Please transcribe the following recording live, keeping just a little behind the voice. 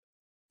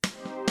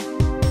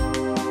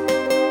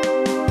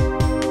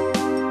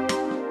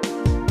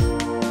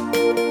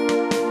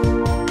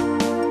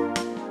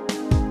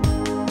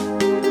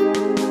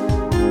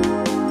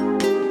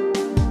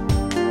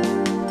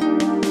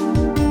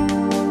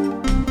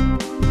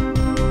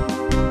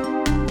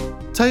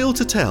Tale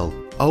to Tell,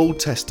 Old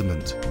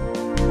Testament.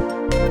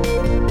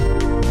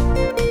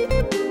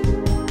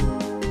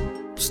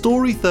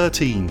 Story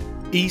 13,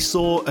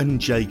 Esau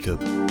and Jacob.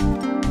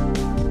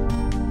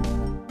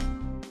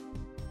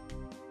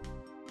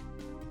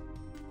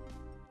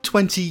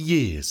 "20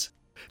 years.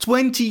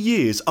 20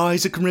 years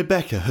Isaac and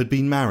Rebekah had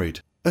been married,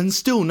 and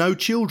still no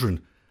children.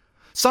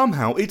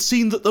 Somehow it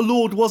seemed that the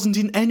Lord wasn't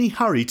in any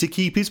hurry to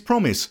keep his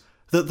promise,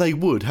 that they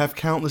would have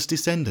countless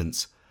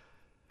descendants.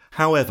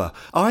 However,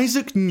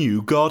 Isaac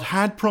knew God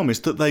had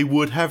promised that they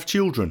would have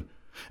children,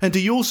 and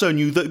he also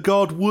knew that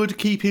God would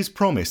keep his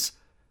promise,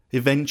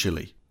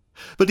 eventually.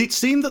 But it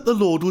seemed that the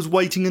Lord was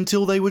waiting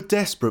until they were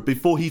desperate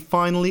before he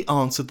finally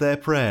answered their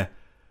prayer.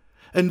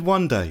 And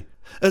one day,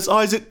 as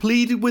Isaac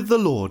pleaded with the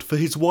Lord for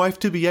his wife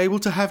to be able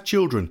to have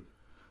children,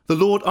 the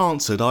Lord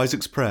answered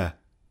Isaac's prayer,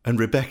 and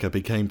Rebekah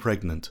became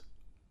pregnant.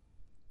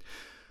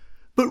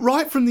 But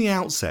right from the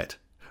outset,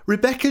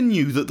 Rebekah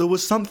knew that there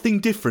was something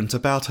different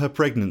about her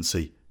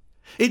pregnancy.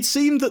 It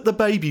seemed that the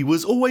baby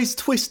was always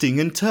twisting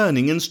and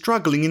turning and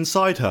struggling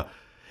inside her.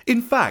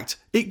 In fact,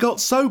 it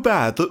got so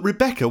bad that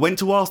Rebekah went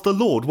to ask the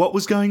Lord what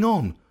was going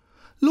on.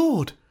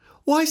 "Lord,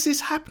 why is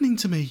this happening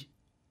to me?"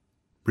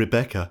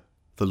 "Rebekah,"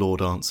 the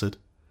Lord answered,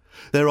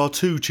 "there are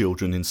 2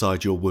 children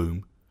inside your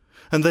womb,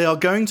 and they are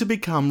going to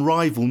become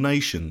rival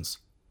nations.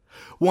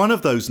 One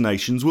of those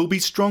nations will be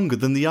stronger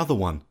than the other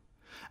one,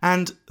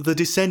 and the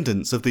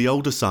descendants of the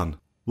older son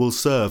will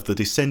serve the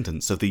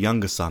descendants of the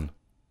younger son."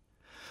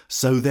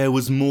 So there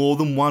was more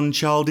than one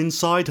child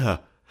inside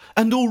her,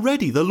 and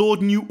already the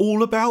Lord knew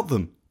all about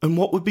them and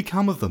what would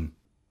become of them.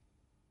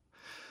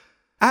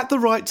 At the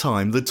right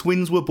time, the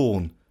twins were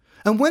born,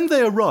 and when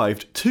they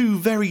arrived, 2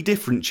 very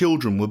different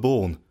children were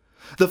born.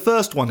 The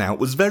first one out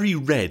was very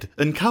red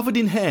and covered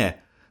in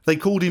hair. They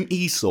called him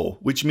Esau,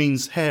 which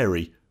means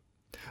hairy.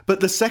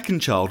 But the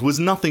second child was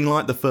nothing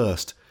like the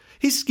first.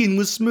 His skin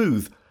was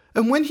smooth,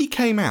 and when he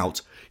came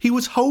out, he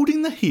was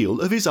holding the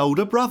heel of his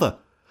older brother.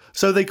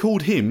 So they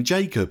called him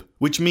Jacob,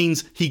 which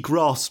means he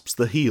grasps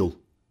the heel.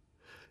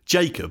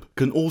 Jacob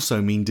can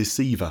also mean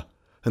deceiver,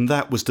 and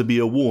that was to be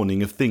a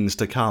warning of things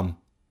to come.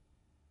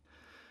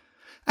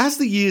 As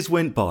the years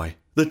went by,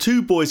 the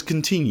 2 boys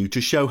continued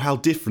to show how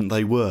different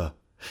they were.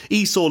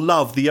 Esau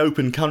loved the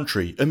open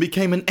country and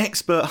became an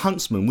expert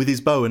huntsman with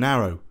his bow and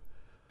arrow.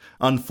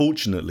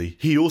 Unfortunately,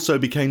 he also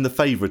became the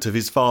favourite of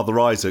his father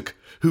Isaac,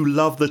 who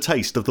loved the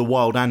taste of the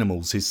wild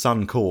animals his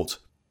son caught.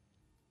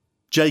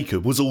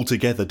 Jacob was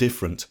altogether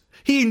different.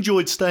 He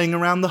enjoyed staying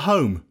around the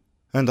home,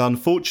 and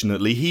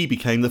unfortunately he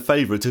became the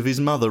favourite of his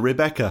mother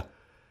Rebekah.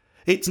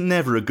 It's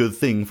never a good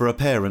thing for a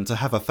parent to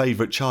have a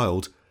favourite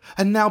child,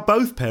 and now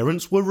both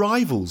parents were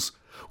rivals,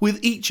 with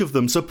each of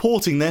them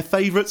supporting their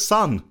favourite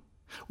son.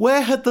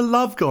 Where had the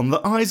love gone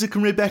that Isaac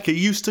and Rebekah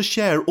used to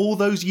share all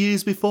those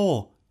years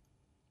before?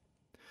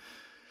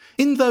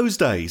 In those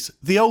days,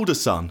 the older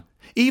son,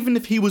 even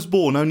if he was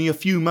born only a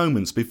few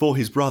moments before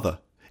his brother,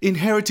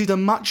 inherited a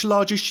much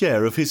larger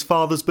share of his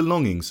father's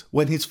belongings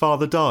when his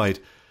father died.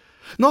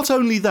 Not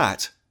only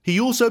that, he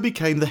also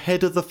became the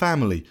head of the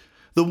family,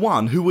 the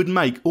one who would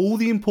make all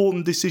the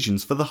important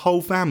decisions for the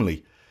whole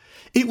family.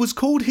 It was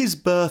called his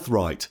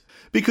birthright,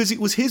 because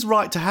it was his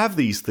right to have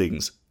these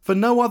things, for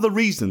no other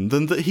reason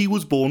than that he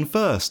was born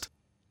first.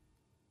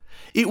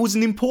 It was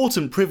an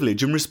important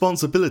privilege and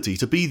responsibility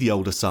to be the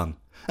older son,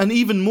 and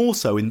even more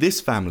so in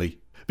this family,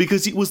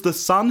 because it was the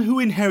son who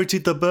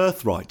inherited the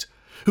birthright,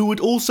 who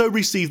would also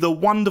receive the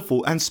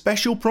wonderful and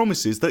special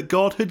promises that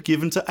God had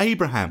given to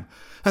Abraham,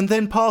 and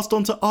then passed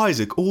on to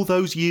Isaac all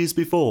those years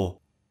before.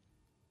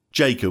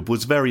 Jacob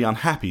was very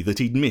unhappy that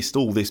he'd missed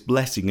all this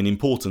blessing and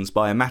importance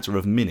by a matter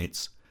of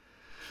minutes.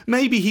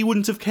 Maybe he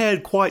wouldn't have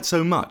cared quite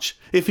so much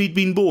if he'd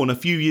been born a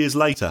few years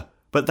later,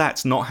 but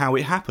that's not how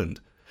it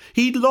happened.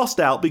 He'd lost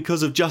out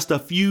because of just a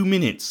few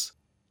minutes.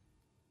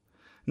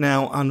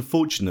 Now,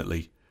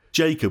 unfortunately,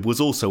 Jacob was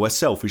also a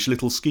selfish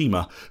little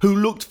schemer who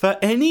looked for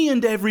any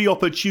and every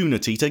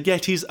opportunity to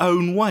get his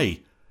own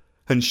way.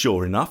 And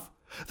sure enough,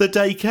 the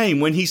day came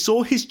when he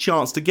saw his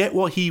chance to get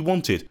what he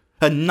wanted,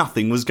 and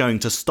nothing was going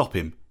to stop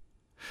him.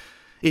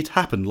 It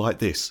happened like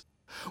this.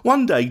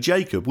 One day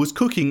Jacob was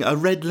cooking a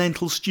red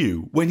lentil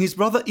stew when his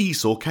brother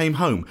Esau came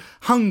home,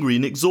 hungry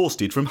and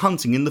exhausted from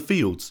hunting in the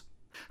fields.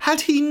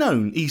 Had he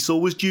known Esau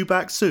was due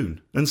back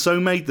soon, and so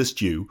made the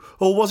stew,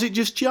 or was it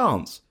just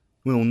chance?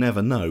 We'll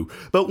never know,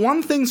 but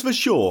one thing's for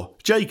sure,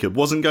 Jacob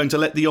wasn't going to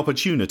let the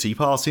opportunity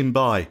pass him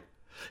by.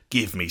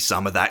 "Give me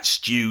some of that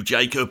stew,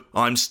 Jacob,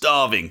 I'm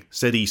starving,"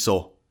 said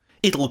Esau.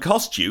 "It'll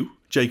cost you,"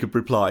 Jacob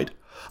replied.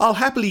 "I'll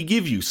happily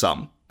give you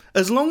some,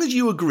 as long as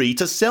you agree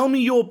to sell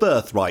me your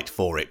birthright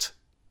for it."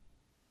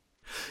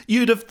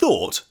 You'd have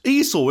thought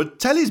Esau would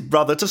tell his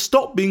brother to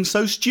stop being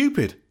so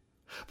stupid.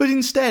 But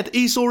instead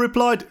Esau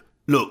replied,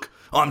 "Look,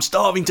 I'm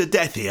starving to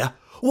death here.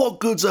 What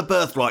good's a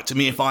birthright to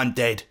me if I'm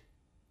dead?"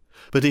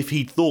 But if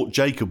he'd thought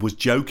Jacob was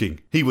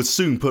joking, he was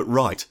soon put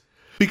right.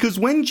 Because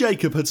when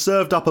Jacob had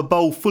served up a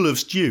bowl full of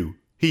stew,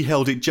 he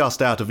held it just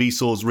out of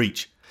Esau's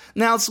reach.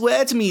 "Now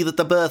swear to me that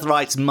the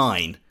birthright's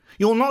mine.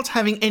 You're not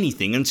having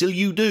anything until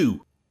you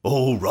do."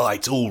 All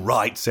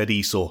right, said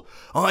Esau.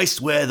 I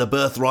swear the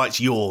birthright's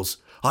yours.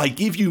 I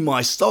give you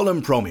my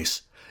solemn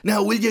promise.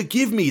 Now will you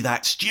give me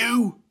that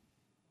stew?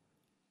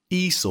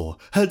 Esau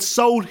had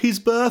sold his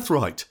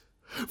birthright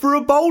for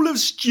a bowl of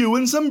stew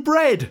and some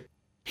bread.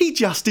 He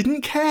just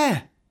didn't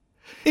care.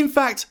 In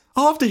fact,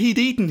 after he'd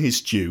eaten his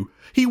stew,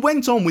 he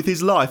went on with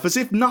his life as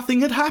if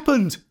nothing had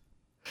happened.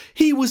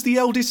 He was the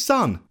eldest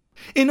son,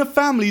 in a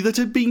family that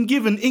had been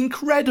given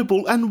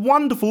incredible and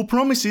wonderful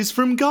promises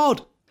from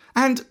God.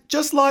 And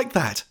just like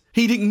that,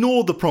 he'd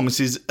ignored the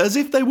promises as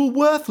if they were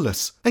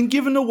worthless and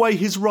given away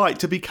his right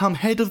to become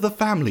head of the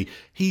family.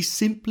 He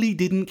simply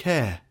didn't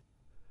care.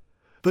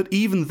 But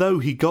even though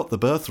he got the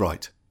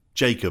birthright,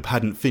 Jacob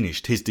hadn't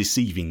finished his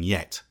deceiving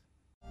yet.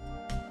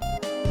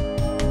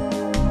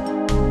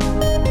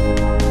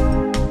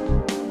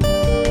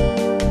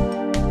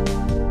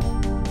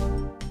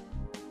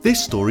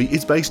 This story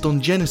is based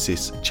on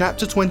Genesis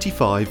chapter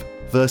 25,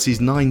 verses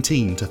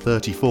 19 to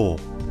 34.